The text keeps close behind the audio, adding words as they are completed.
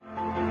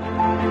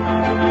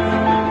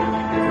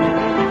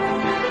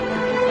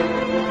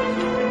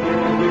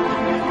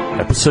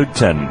Episode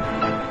 10,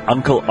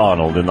 Uncle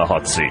Arnold in the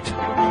hot seat.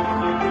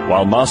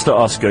 While Master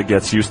Oscar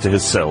gets used to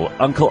his cell,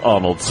 Uncle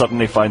Arnold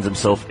suddenly finds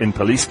himself in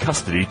police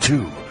custody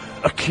too,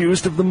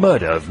 accused of the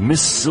murder of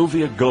Miss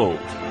Sylvia Gold.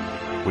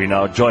 We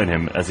now join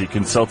him as he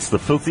consults the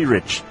filthy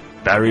rich,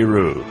 Barry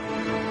Rue.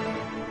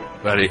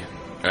 Barry,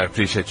 I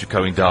appreciate you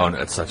coming down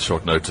at such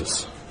short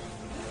notice.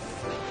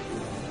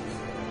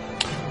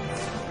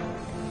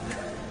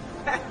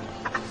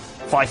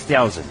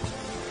 $5,000.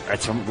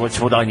 That's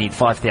what I need,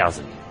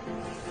 $5,000.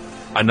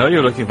 I know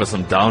you're looking for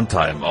some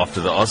downtime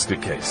after the Oscar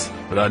case,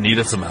 but I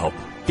needed some help.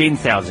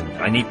 10,000.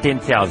 I need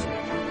 10,000.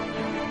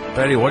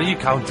 Barry, what are you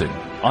counting?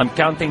 I'm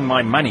counting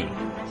my money.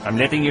 I'm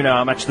letting you know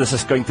how much this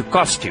is going to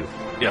cost you.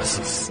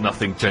 Yes,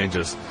 nothing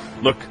changes.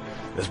 Look,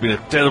 there's been a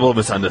terrible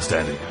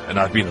misunderstanding, and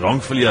I've been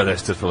wrongfully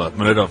arrested for the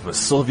murder of Miss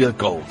Sylvia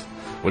Gold,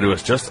 when it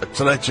was just a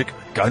tragic,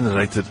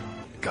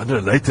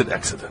 gun-related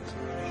accident.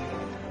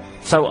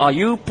 So are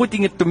you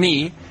putting it to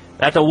me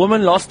that a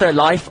woman lost her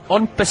life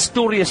on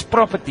Pistorius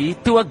property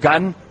to a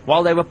gun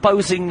while they were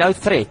posing no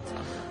threat?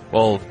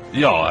 Well,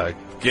 yeah, I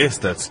guess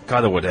that's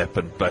kind of what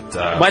happened, but...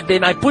 But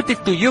then I put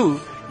it to you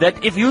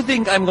that if you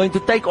think I'm going to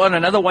take on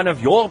another one of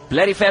your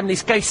bloody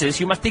family's cases,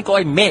 you must think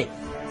I'm mad.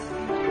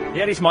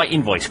 Here is my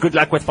invoice. Good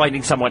luck with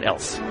finding someone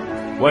else.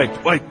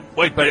 Wait,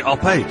 Barry, I'll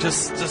pay.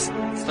 Just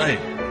stay.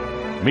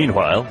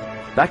 Meanwhile,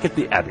 back at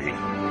the Abbey,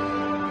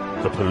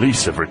 the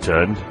police have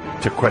returned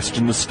to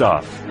question the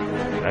staff,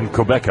 and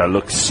Quebeca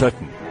looks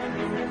certain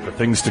for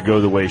things to go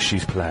the way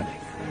she's planning.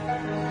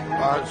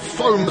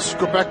 So, Miss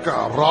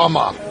Quebeca,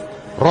 Rama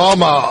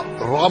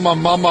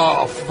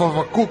Mama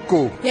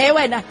Kuku.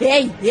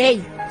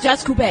 Hey,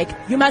 just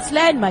Quebec. You must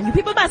learn, man. You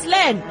people must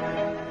learn.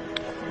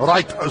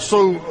 Right,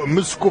 so,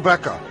 Miss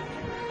Quebeca,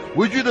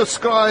 would you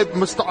describe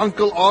Mr.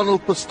 Uncle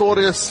Arnold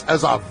Pistorius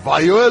as a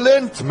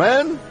violent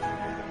man?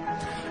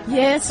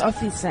 Yes,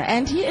 officer,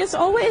 and he is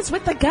always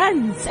with the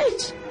guns.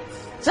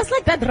 Just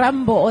like that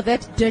Rambo or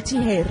that Dirty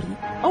Harry.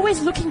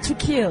 Always looking to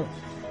kill.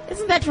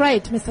 Isn't that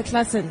right, Mr.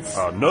 Claessens?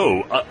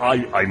 No,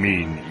 I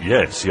mean,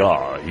 yes,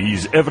 yeah.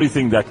 He's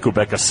everything that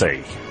Quebeca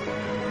say.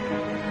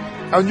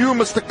 And you,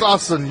 Mr.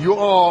 Claessen, you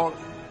are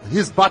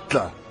his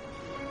butler.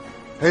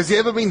 Has he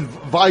ever been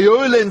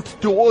violent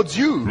towards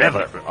you?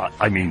 Never.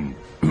 I mean,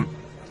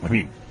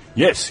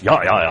 yes,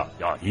 yeah.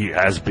 He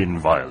has been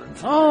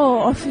violent. Oh,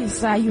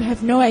 officer, you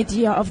have no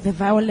idea of the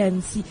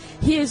violence.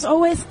 He is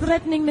always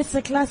threatening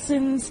Mr.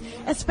 Claessens,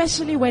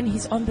 especially when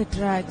he's on the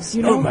drugs,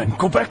 you know. No, man,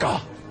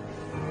 Quebeca.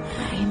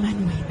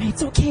 Emmanuel,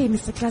 it's okay,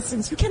 Mr.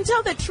 Claessens. You can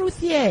tell the truth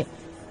here.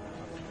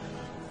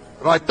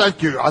 Right,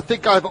 thank you. I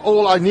think I have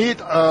all I need.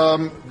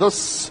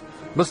 This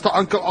Mr.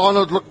 Uncle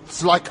Arnold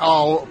looks like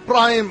our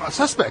prime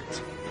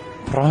suspect.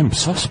 Prime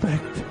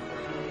suspect?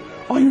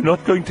 Are you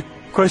not going to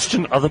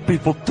question other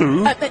people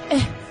too?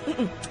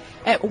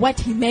 What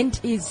he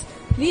meant is,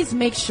 please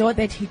make sure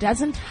that he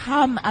doesn't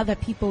harm other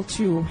people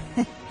too.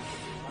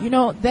 You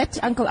know,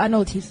 that Uncle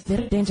Arnold, he's a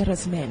very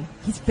dangerous man.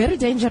 He's very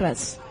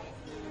dangerous.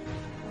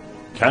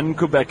 Can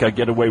Quebeca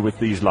get away with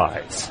these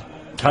lies?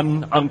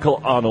 Can Uncle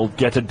Arnold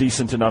get a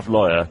decent enough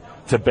lawyer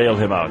to bail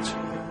him out?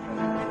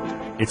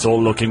 It's all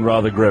looking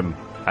rather grim,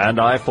 and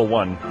I, for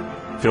one,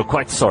 feel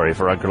quite sorry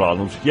for Uncle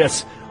Arnold.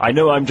 Yes, I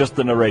know I'm just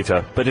the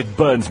narrator, but it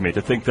burns me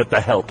to think that the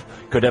help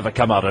could ever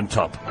come out on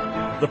top.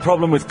 The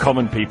problem with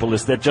common people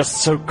is they're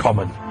just so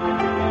common.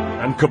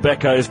 And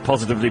Quebeca is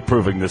positively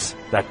proving this,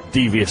 that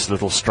devious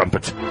little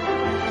strumpet.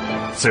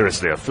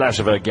 Seriously, a flash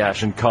of her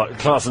gash and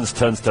Claessens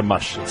turns to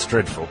mush. It's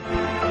dreadful.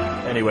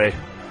 Anyway,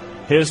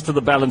 here's to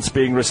the balance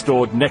being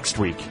restored next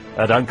week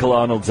at Uncle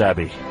Arnold's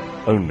Abbey,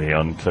 only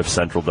on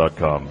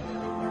cliffcentral.com.